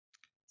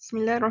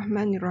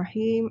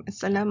Bismillahirrahmanirrahim.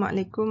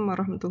 Assalamualaikum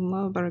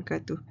warahmatullahi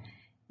wabarakatuh.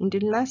 In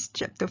the last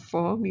chapter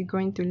 4, we're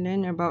going to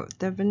learn about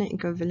Thevenin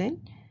equivalent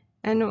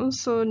and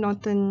also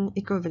Norton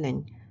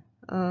equivalent.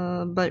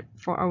 But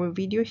for our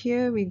video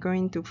here, we're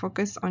going to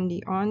focus on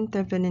the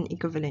Thevenin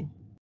equivalent.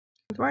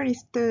 What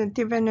is the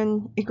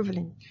Thevenin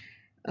equivalent?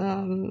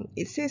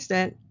 It says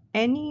that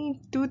any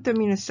two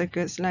terminal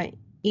circuits like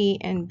A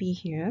and B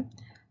here,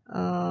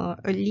 a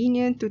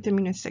linear two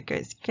terminal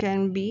circuits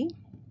can be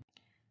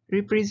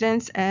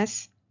represents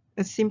as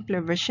a simpler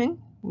version,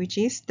 which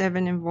is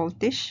Thevenin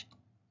voltage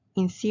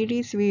in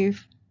series with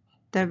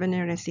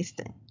Thevenin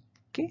resistance.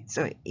 Okay,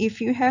 so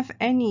if you have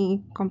any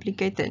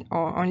complicated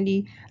or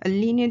only a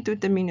linear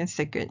two-terminal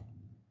circuit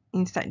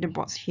inside the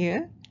box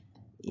here,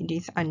 it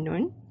is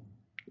unknown,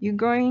 you're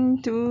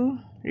going to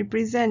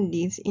represent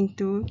this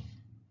into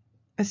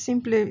a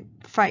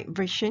simplified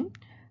version,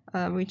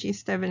 which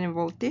is Thevenin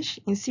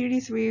voltage in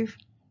series with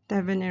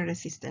Thevenin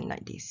resistance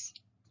like this.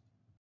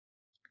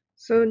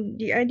 So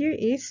the idea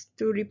is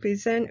to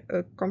represent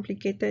a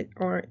complicated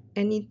or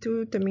any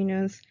two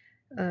terminals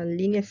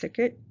linear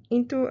circuit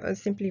into a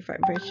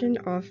simplified version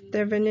of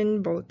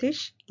Thevenin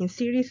voltage in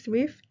series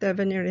with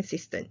Thevenin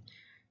resistance.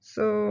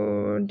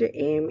 So the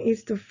aim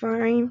is to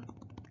find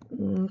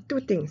two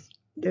things,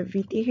 the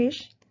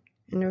VTH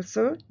and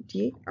also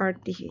the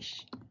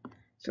RTH.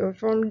 So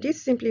from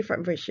this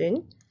simplified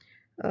version,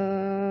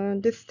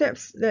 the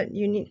steps that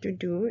you need to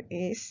do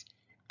is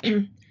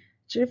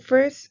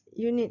first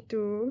you need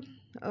to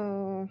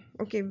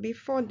okay,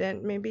 before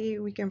that maybe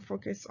we can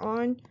focus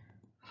on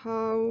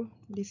how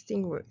this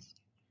thing works.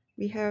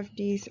 We have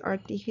this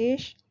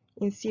RTH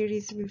in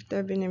series with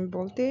Thevenin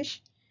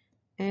voltage,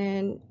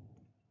 and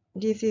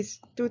this is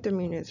two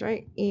terminals,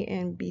 right? A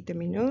and B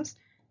terminals,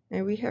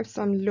 and we have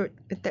some load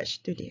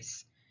attached to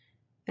this,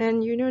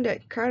 and you know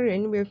that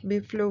current will be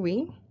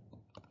flowing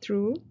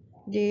through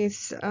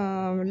this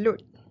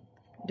load,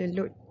 the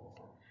load.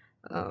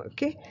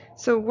 Okay,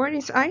 so what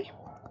is I?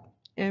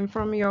 And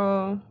from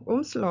your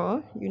Ohm's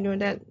law, you know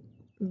that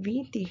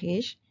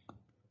VTH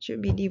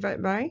should be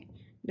divided by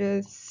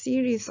the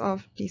series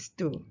of these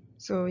two.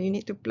 So you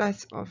need to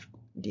plus of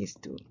these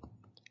two,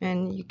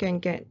 and you can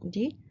get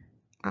the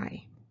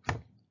I.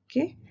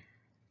 Okay.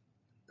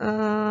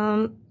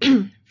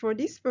 For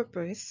this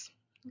purpose,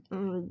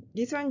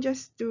 this one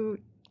just to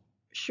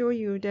show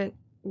you that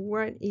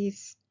what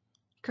is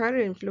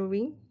current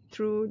flowing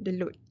through the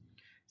load.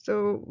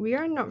 So we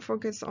are not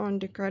focused on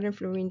the current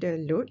flowing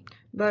the load,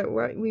 but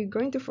what we're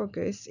going to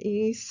focus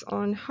is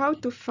on how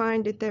to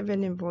find the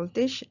Thevenin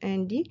voltage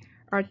and the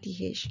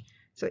RTH.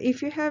 So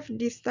if you have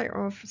this type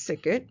of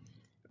circuit,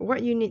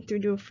 what you need to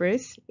do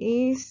first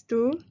is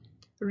to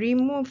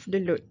remove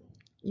the load.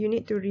 You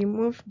need to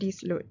remove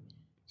this load.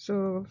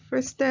 So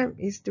first step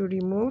is to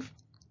remove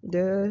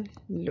the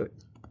load.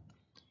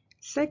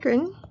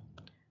 Second,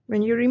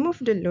 when you remove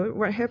the load,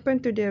 what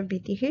happened to the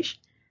VTH?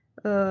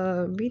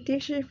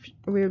 VTH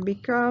will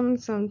become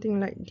something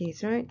like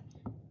this, right?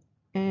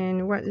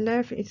 And what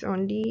left is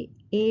only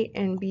A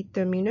and B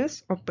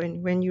terminals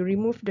open. When you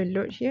remove the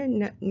load here,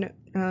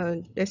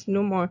 there's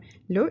no more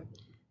load,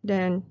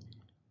 then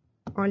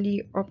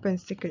only open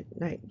circuit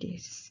like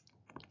this.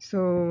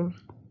 So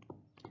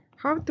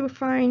how to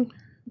find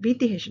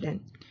VTH then?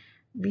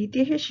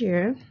 VTH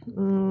here,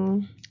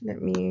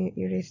 let me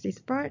erase this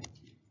part.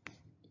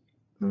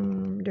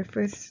 The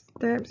first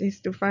step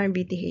is to find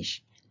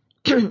VTH.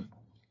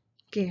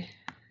 Okay,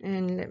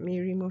 and let me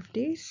remove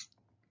this.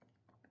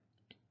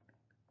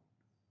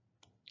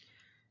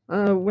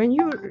 When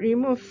you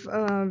remove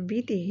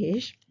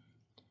VTH,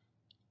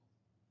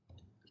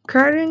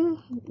 current,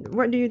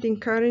 what do you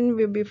think current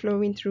will be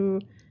flowing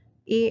through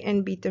A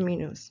and B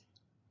terminals?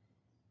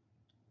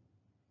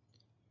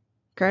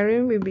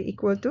 Current will be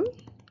equal to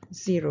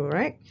 0,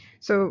 right?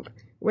 So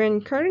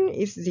when current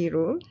is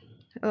 0,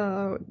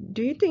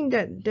 do you think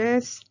that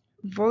there's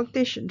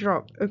voltage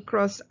drop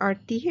across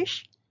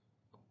RTH?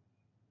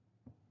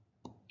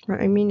 What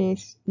I mean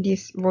is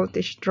this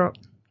voltage drop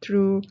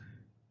through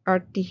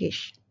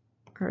RTH.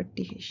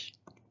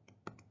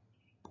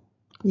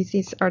 This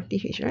is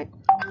RTH, right?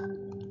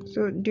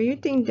 So do you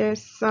think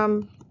there's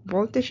some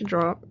voltage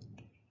drop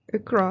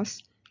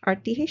across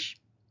RTH?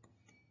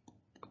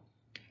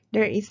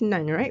 There is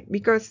none, right?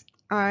 Because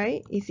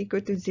I is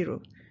equal to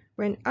 0.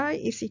 When I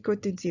is equal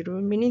to 0,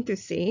 meaning to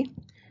say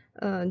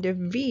the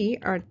V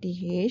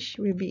RTH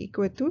will be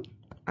equal to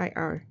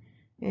IR,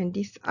 and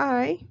this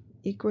I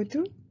equal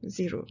to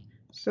 0.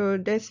 So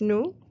there's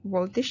no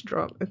voltage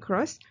drop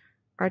across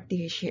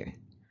RTH here.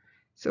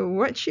 So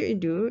what you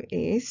do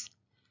is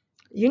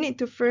you need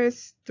to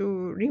first to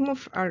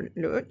remove our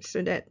load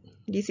so that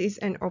this is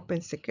an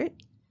open circuit,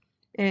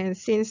 and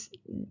since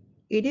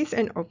it is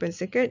an open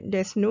circuit,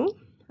 there's no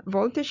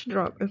voltage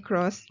drop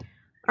across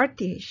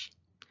RTH.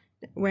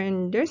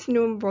 When there's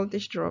no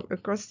voltage drop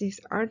across this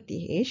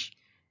RTH,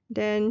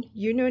 then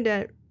you know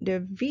that the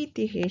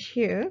VTH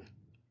here,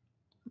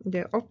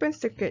 the open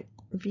circuit,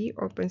 V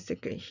open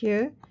circuit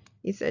here,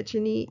 is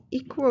actually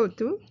equal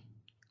to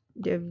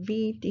the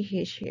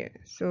VTH here.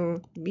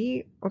 So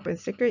V open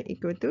circuit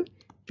equal to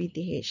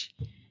VTH.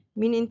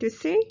 Meaning to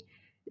say,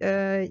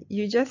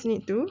 you just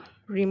need to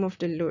remove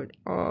the load,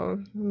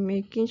 or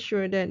making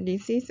sure that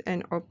this is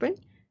an open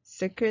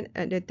circuit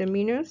at the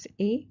terminals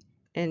A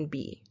and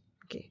B.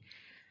 Okay.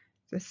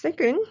 So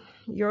second,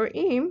 your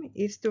aim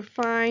is to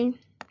find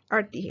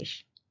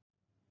RTH.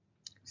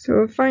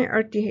 So find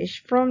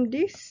RTH from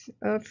this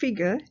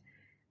figure.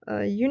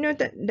 You know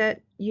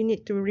that you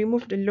need to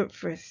remove the load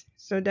first,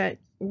 so that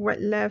what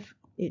left,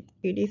 it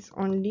is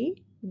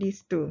only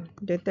these two,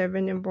 the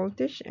Thevenin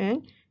voltage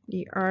and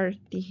the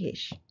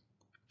RTH.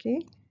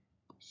 Okay,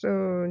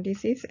 so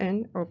this is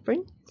an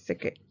open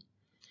circuit.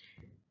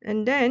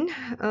 And then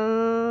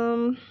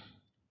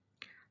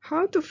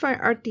how to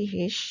find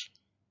RTH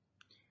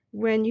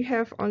when you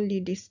have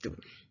only these two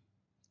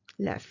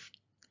left?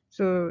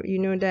 So you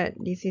know that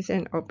this is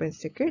an open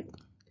circuit.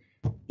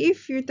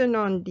 If you turn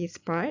on this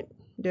part,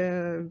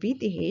 the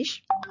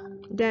VTH,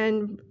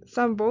 then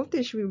some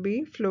voltage will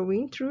be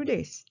flowing through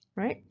this,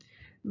 right?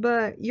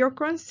 But your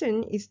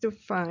concern is to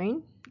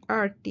find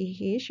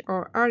RTH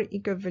or R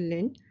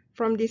equivalent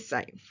from this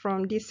side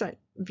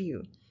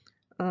view,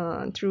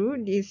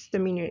 through this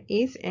terminal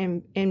A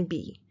and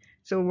B.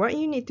 So what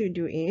you need to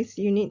do is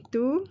you need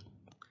to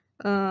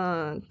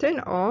turn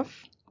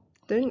off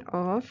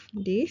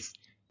this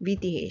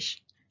VTH.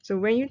 So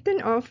when you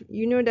turn off,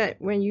 you know that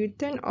when you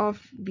turn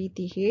off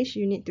VTH,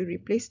 you need to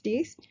replace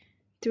this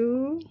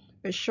to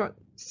a short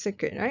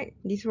circuit, right?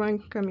 This one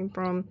coming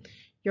from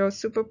your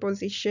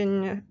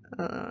superposition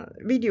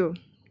video.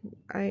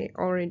 I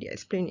already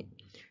explained it.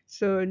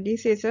 So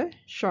this is a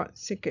short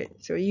circuit.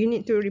 So you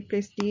need to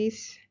replace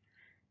this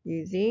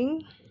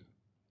using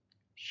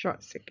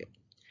short circuit.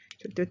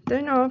 So to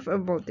turn off a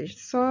voltage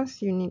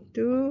source, you need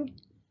to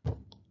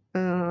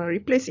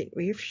replace it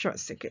with short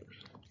circuit.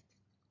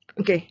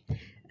 Okay,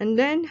 and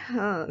then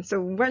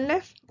so what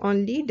left?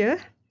 Only the,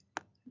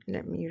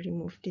 let me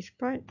remove this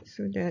part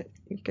so that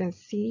you can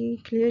see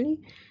clearly.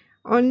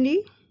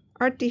 Only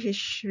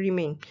RTH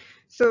remain.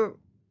 So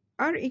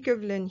R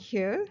equivalent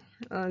here,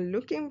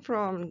 looking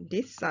from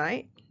this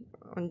side,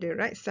 on the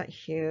right side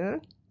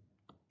here,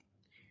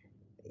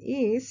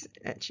 is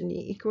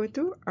actually equal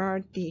to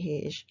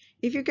RTH.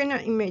 If you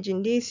cannot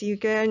imagine this, you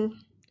can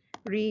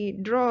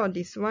redraw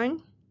this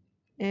one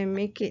and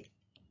make it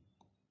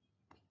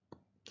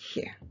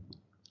here,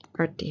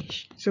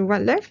 RTH. So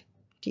what left?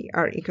 The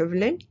R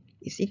equivalent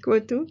is equal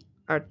to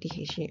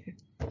RTH here.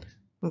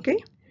 Okay.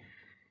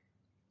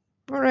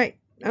 All right.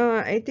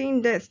 I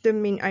think that's the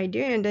main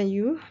idea, and then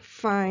you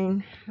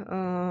find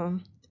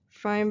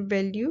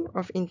value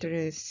of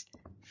interest,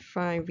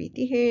 find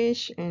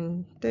VTH,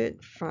 and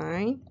third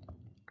find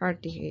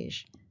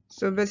RTH.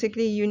 So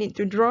basically, you need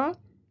to draw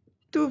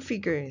two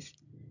figures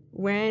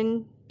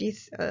when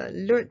this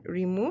load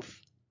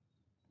removed,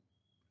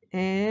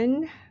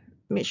 and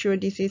make sure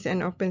this is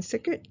an open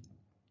circuit,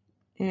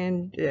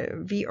 and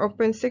V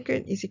open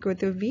circuit is equal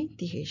to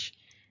VTH.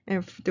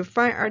 And to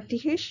find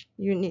RTH,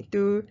 you need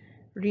to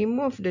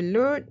remove the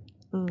load.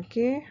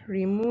 Okay,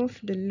 remove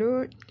the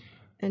load,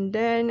 and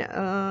then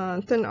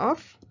turn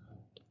off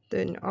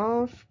the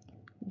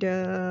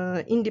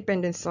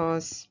independent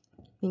source.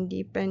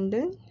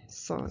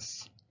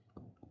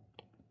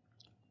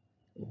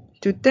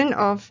 To turn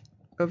off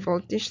a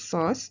voltage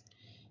source,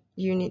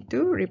 you need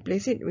to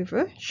replace it with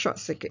a short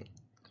circuit.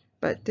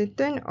 But to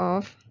turn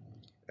off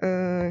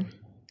a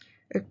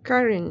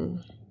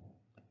current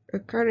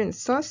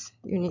source,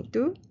 you need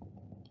to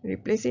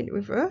replace it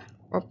with a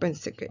open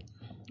circuit.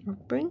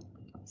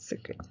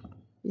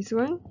 This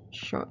one,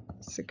 short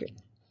circuit.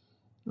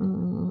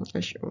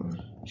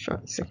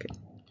 Short circuit.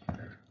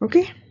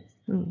 Okay.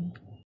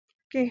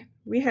 Okay,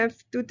 we have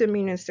two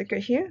terminal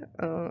circuit here.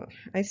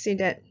 I say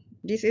that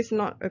this is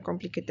not a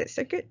complicated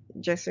circuit,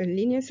 just a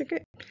linear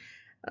circuit.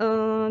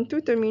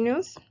 Two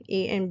terminals,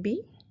 A and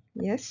B.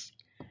 Yes,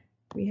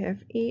 we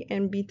have A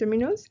and B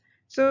terminals.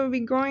 So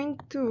we're going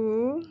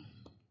to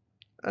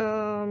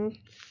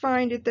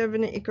find the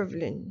Thevenin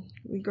equivalent.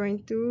 We're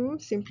going to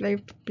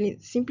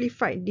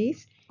simplify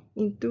this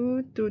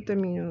into two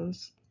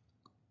terminals,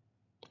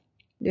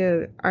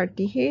 the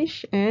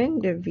RTH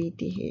and the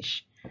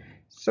VTH.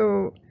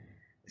 So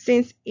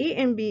since A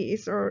and B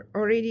is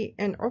already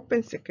an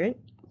open circuit,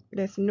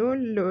 there's no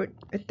load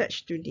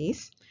attached to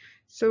this,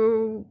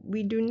 so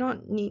we do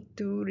not need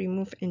to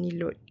remove any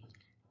load.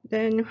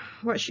 Then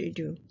what should you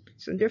do?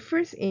 So the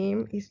first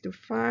aim is to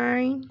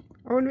find,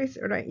 always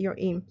write your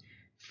aim,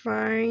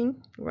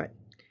 find what?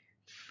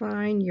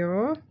 Find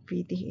your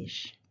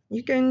VTH.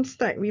 You can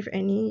start with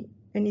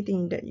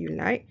anything that you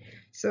like.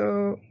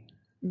 So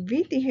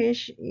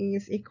VTH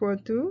is equal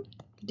to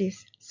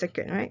this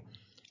circuit, right?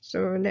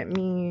 So let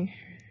me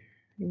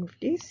remove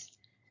this,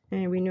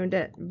 and we know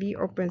that V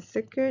open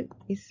circuit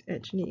is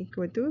actually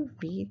equal to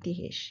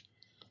VTH.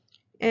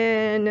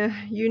 And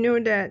you know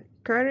that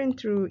current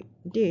through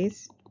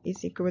this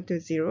is equal to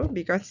 0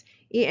 because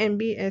A and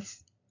B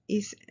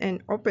is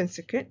an open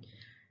circuit.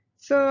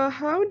 So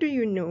how do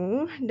you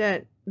know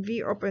that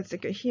V open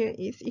circuit here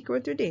is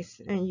equal to this?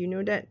 And you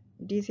know that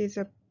this is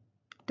a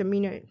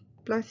terminal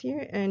plus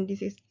here, and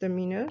this is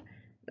terminal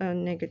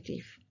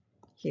negative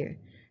here.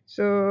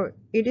 So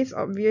it is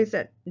obvious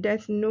that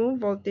there's no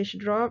voltage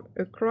drop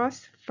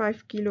across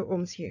 5 kilo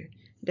ohms here.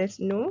 There's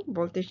no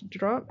voltage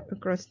drop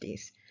across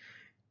this.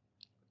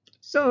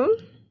 So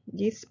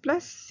this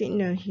plus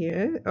signal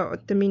here, or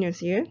terminals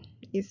here,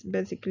 is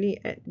basically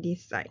at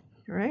this side,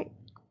 right?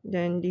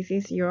 Then this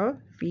is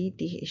your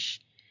VTH.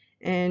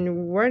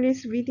 And what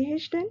is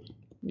VTH then?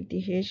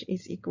 VTH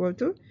is equal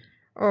to,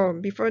 oh,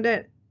 before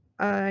that,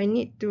 I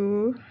need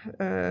to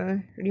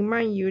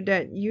remind you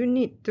that you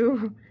need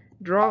to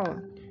draw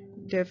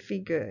the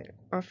figure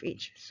of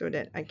each so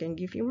that I can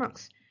give you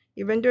marks.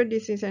 Even though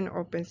this is an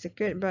open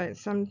circuit, but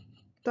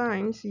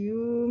sometimes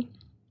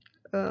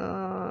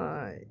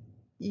uh,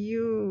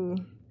 you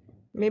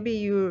maybe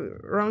you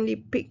wrongly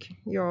pick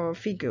your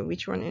figure,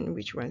 which one and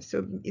which one.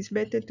 So it's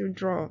better to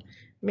draw,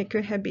 make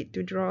a habit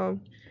to draw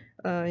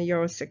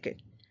your circuit.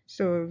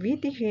 So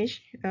VTH,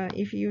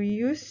 if you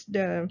use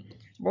the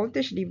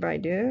voltage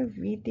divider,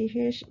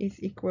 VTH is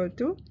equal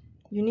to,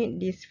 you need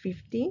this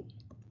 50,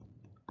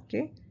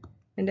 okay?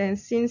 And then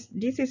since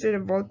this is a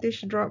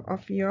voltage drop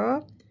of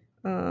your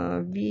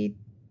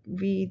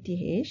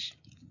VTH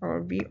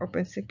or V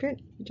open circuit,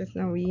 just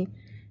now we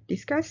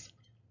discussed,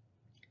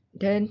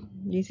 then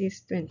this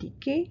is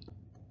 20k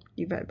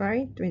divided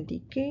by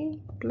 20k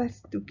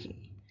plus 2k,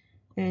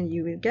 and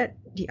you will get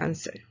the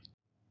answer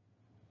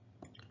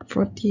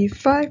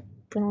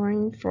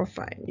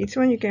 45.45. This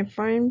one you can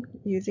find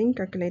using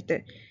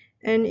calculator.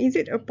 And is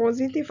it a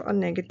positive or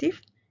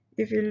negative?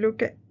 If you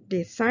look at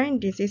the sign,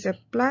 this is a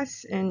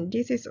plus and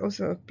this is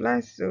also a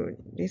plus, so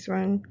this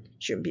one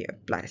should be a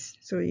plus.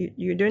 So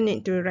you don't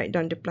need to write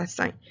down the plus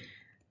sign.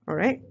 All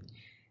right.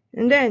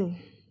 And then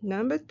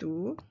number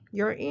 2,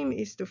 your aim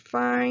is to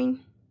find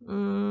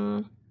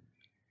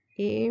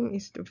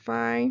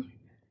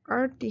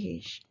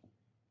RTH.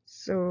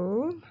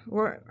 So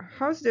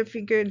how's the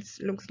figure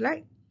looks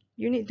like?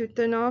 You need to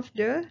turn off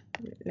the,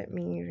 let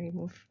me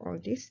remove all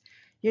this.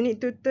 You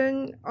need to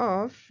turn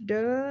off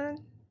the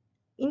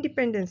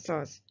independent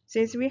source.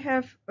 Since we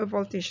have a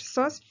voltage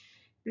source,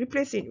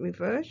 replace it with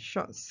a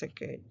short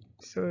circuit.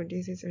 So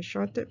this is a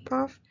shorted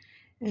path,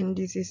 and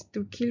this is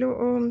 2 kilo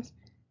ohms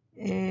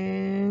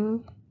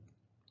and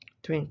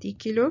 20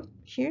 kilo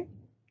here,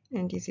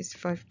 and this is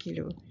 5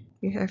 kilo.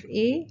 You have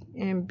A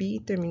and B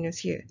terminals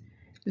here.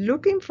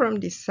 Looking from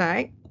this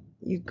side,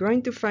 you're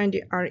going to find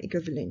the R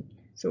equivalent.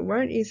 So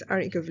what is R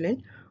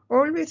equivalent?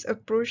 Always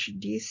approach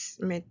this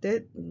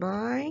method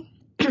by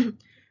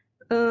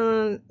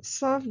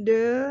solve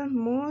the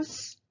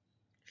most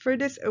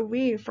furthest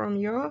away from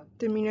your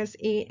terminals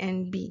A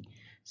and B.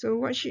 So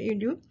what should you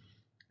do?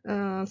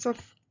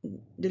 Solve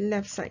the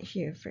left side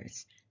here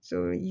first.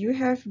 So you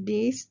have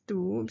these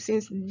two,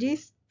 since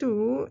these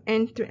two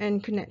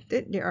end-to-end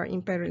connected, they are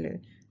in parallel.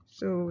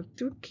 So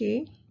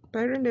 2k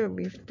parallel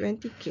with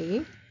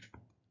 20k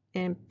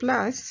and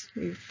plus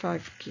with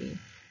 5k,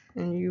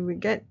 and you will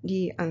get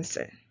the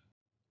answer.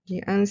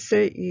 The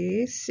answer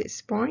is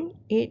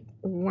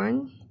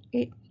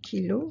 6.818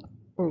 kilo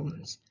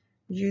ohms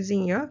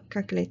using your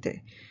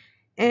calculator.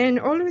 And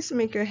always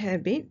make a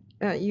habit,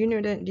 you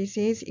know that this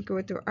is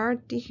equal to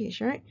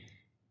RTH, right?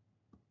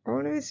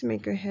 Always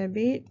make a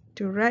habit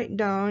to write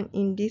down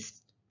in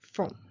this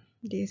form.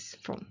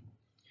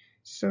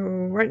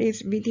 So what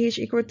is VTH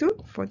equal to?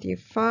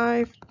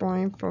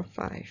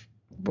 45.45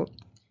 volt,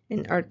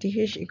 and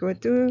RTH equal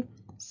to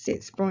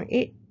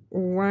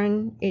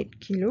 6.818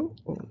 kilo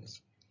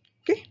ohms.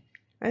 Okay,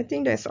 I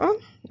think that's all,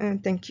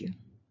 and thank you.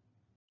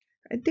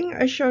 I think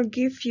I shall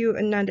give you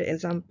another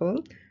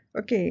example.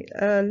 Okay,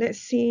 let's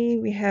see,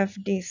 we have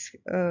these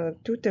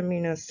two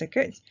terminal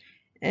circuits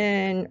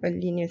and a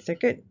linear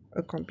circuit,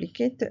 a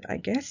complicated, I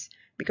guess,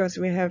 because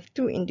we have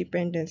two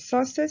independent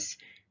sources.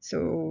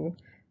 So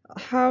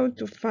how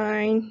to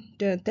find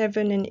the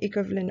Thevenin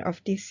equivalent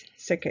of this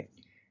circuit?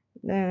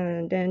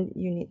 Then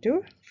you need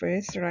to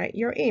first write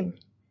your aim.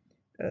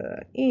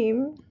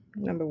 Aim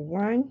number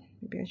 1,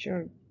 maybe I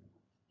shall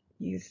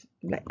use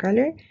black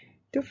color,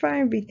 to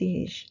find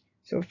VTH.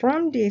 So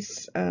from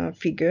this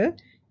figure,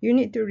 you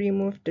need to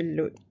remove the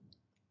load.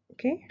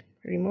 Okay,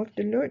 remove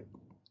the load,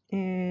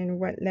 and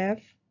what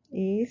left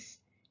is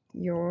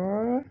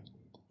your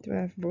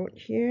 12 volt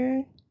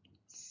here,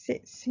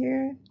 6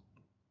 here,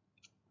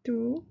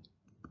 2,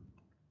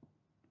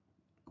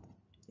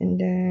 and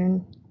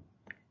then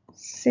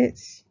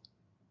 6,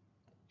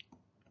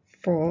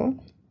 4,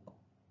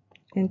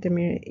 and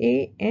terminal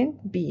A and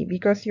B,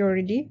 because you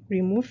already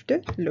removed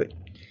the load.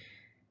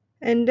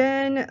 And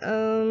then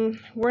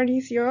what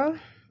is your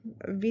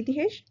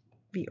VTH?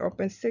 V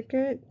open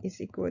circuit is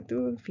equal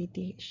to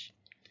VTH.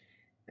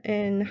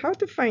 And how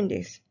to find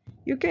this?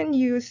 You can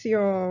use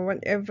your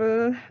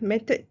whatever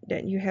method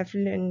that you have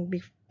learned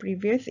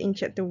previous in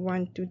chapter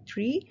 1 to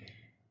 3,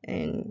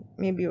 and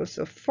maybe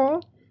also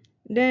 4.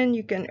 Then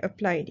you can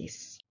apply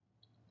this.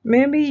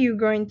 Maybe you're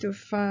going to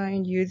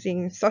find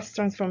using source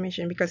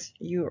transformation, because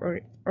you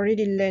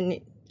already learned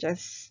it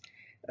just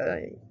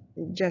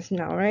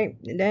now, right?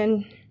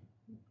 Then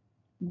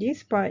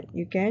this part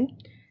you can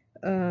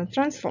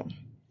transform.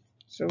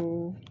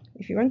 So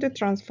if you want to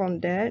transform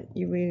that,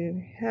 you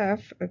will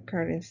have a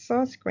current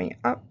source going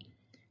up,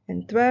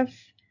 and 12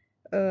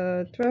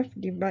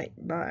 divided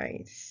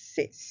by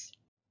 6,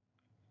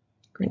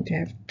 going to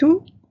have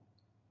 2,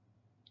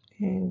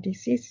 and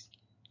this is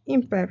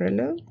in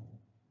parallel,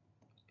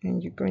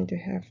 and you're going to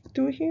have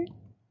 2 here,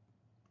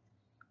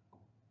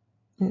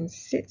 and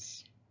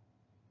 6,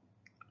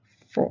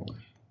 4,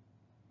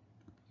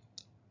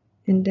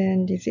 and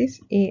then this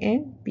is A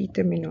and B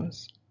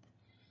terminals.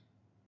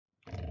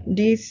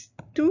 These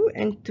 2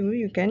 and 2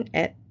 you can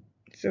add,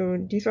 so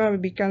this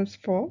one becomes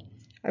 4.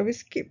 I will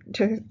skip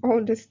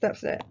all the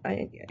steps that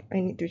I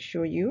need to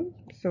show you.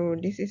 So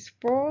this is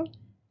 4,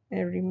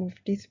 and remove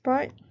this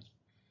part.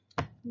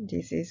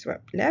 This is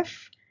what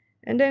left,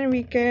 and then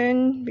we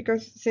can,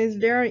 because since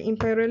they are in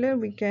parallel,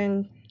 we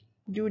can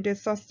do the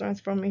source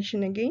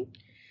transformation again,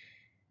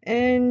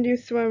 and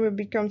this one will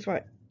become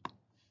what?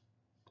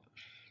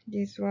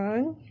 This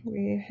one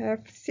will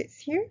have 6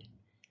 here,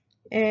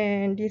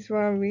 and this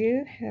one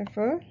will have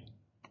a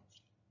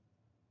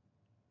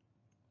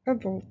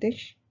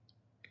voltage,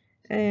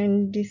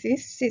 and this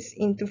is 6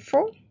 into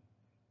 4,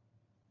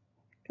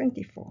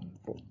 24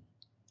 volt.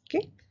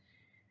 Okay,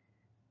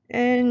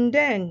 and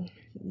then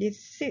this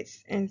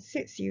 6 and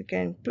 6 you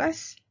can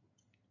plus,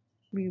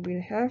 we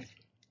will have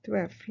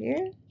 12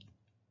 here.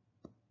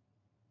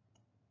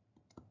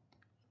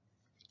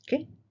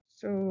 Okay,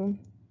 so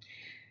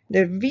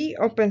the V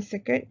open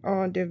circuit,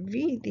 or the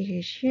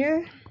VTH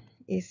here,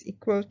 is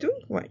equal to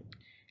what?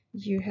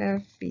 You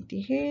have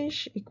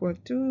VTH equal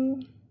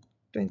to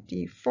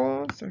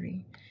 24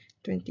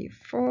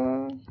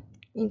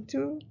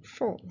 into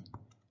 4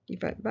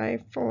 divided by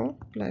 4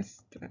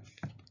 plus 12,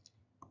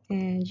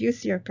 and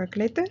use your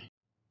calculator.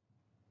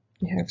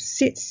 You have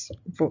 6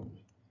 volt.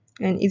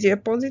 And is it a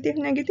positive,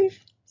 negative?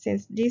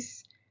 Since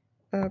this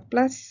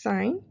plus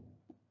sign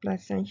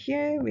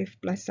here with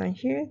plus sign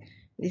here,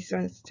 this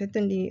one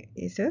certainly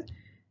is a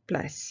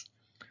plus.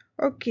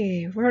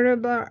 Okay, what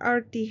about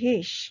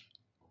RTH?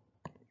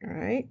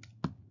 Alright,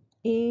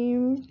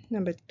 aim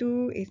number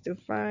 2 is to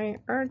find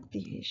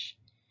RTH.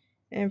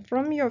 And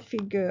from your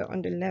figure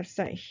on the left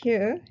side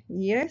here,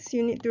 yes,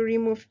 you need to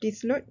remove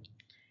this load.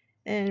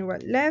 And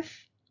what left?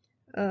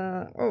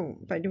 Oh,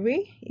 by the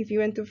way, if you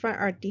want to find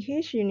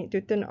RTH, you need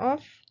to turn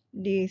off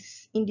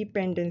these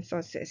independent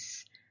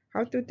sources.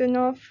 How to turn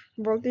off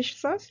voltage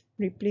source?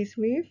 Replace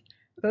with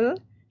a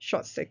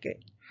short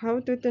circuit.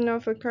 How to turn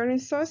off a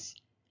current source?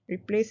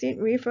 Replace it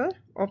with a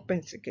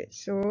open circuit.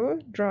 So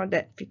draw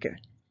that figure.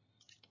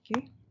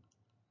 Okay,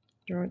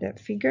 draw that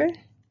figure,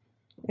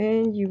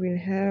 and you will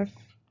have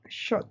a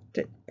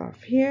shorted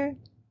path here,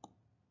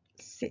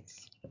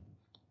 6,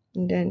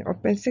 and then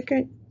open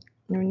circuit.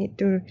 No need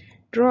to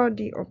draw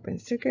the open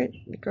circuit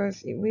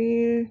because it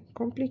will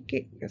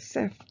complicate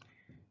yourself.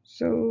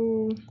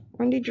 So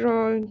only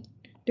draw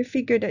the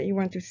figure that you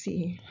want to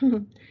see.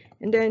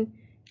 And then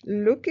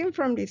looking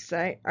from this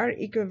side, R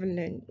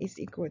equivalent is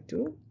equal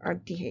to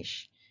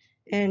RTH.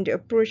 And the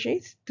approach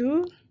is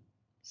to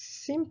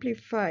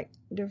simplify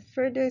the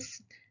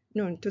furthest,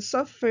 no, to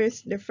solve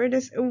first the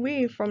furthest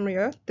away from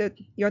your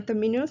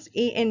terminals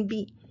A and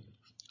B.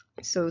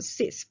 So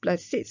 6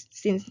 plus 6,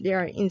 since they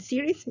are in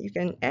series, you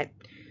can add.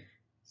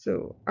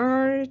 So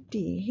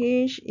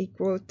RTH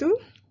equal to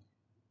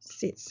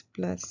 6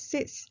 plus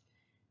 6.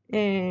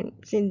 And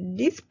since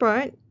this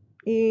part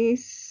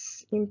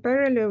is in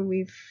parallel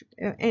with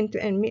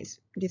end-to-end meets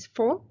this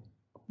 4,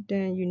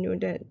 then you know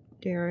that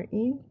they are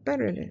in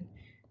parallel.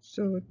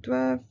 So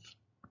 12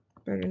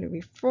 parallel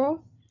with 4.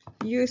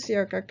 Use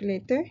your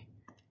calculator,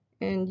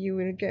 and you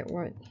will get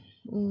what?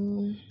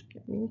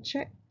 Let me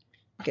check.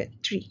 Get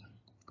 3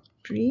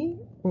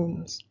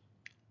 ohms.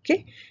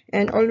 Okay,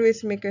 and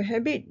always make a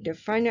habit. The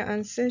final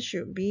answer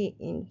should be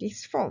in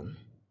this form.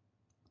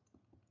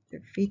 The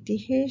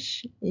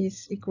VTH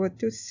is equal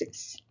to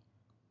 6,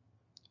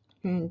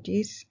 and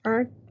this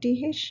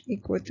RTH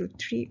equal to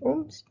 3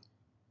 ohms.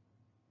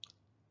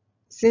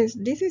 Since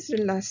this is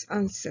the last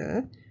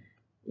answer,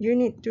 you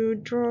need to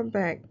draw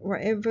back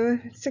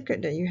whatever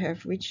circuit that you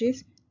have, which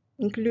is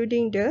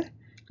including the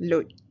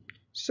load.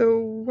 So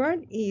what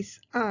is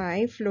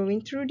I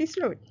flowing through this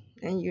load?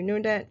 And you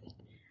know that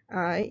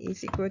I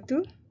is equal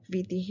to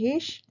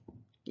VTH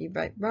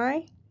divided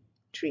by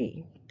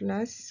 3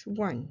 plus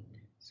 1.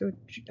 So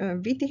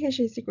VTH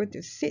is equal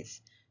to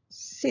 6.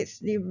 6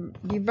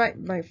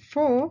 divided by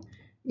 4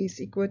 is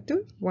equal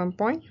to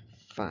 1.5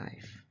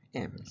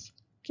 amps.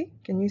 Okay,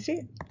 can you see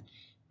it?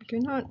 If you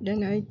cannot,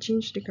 then I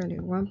change the color,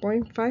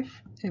 1.5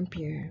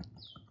 ampere.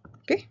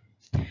 Okay.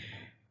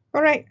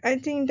 Alright, I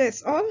think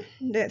that's all.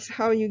 That's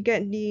how you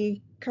get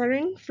the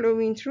current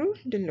flowing through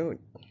the load.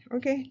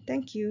 Okay,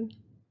 thank you.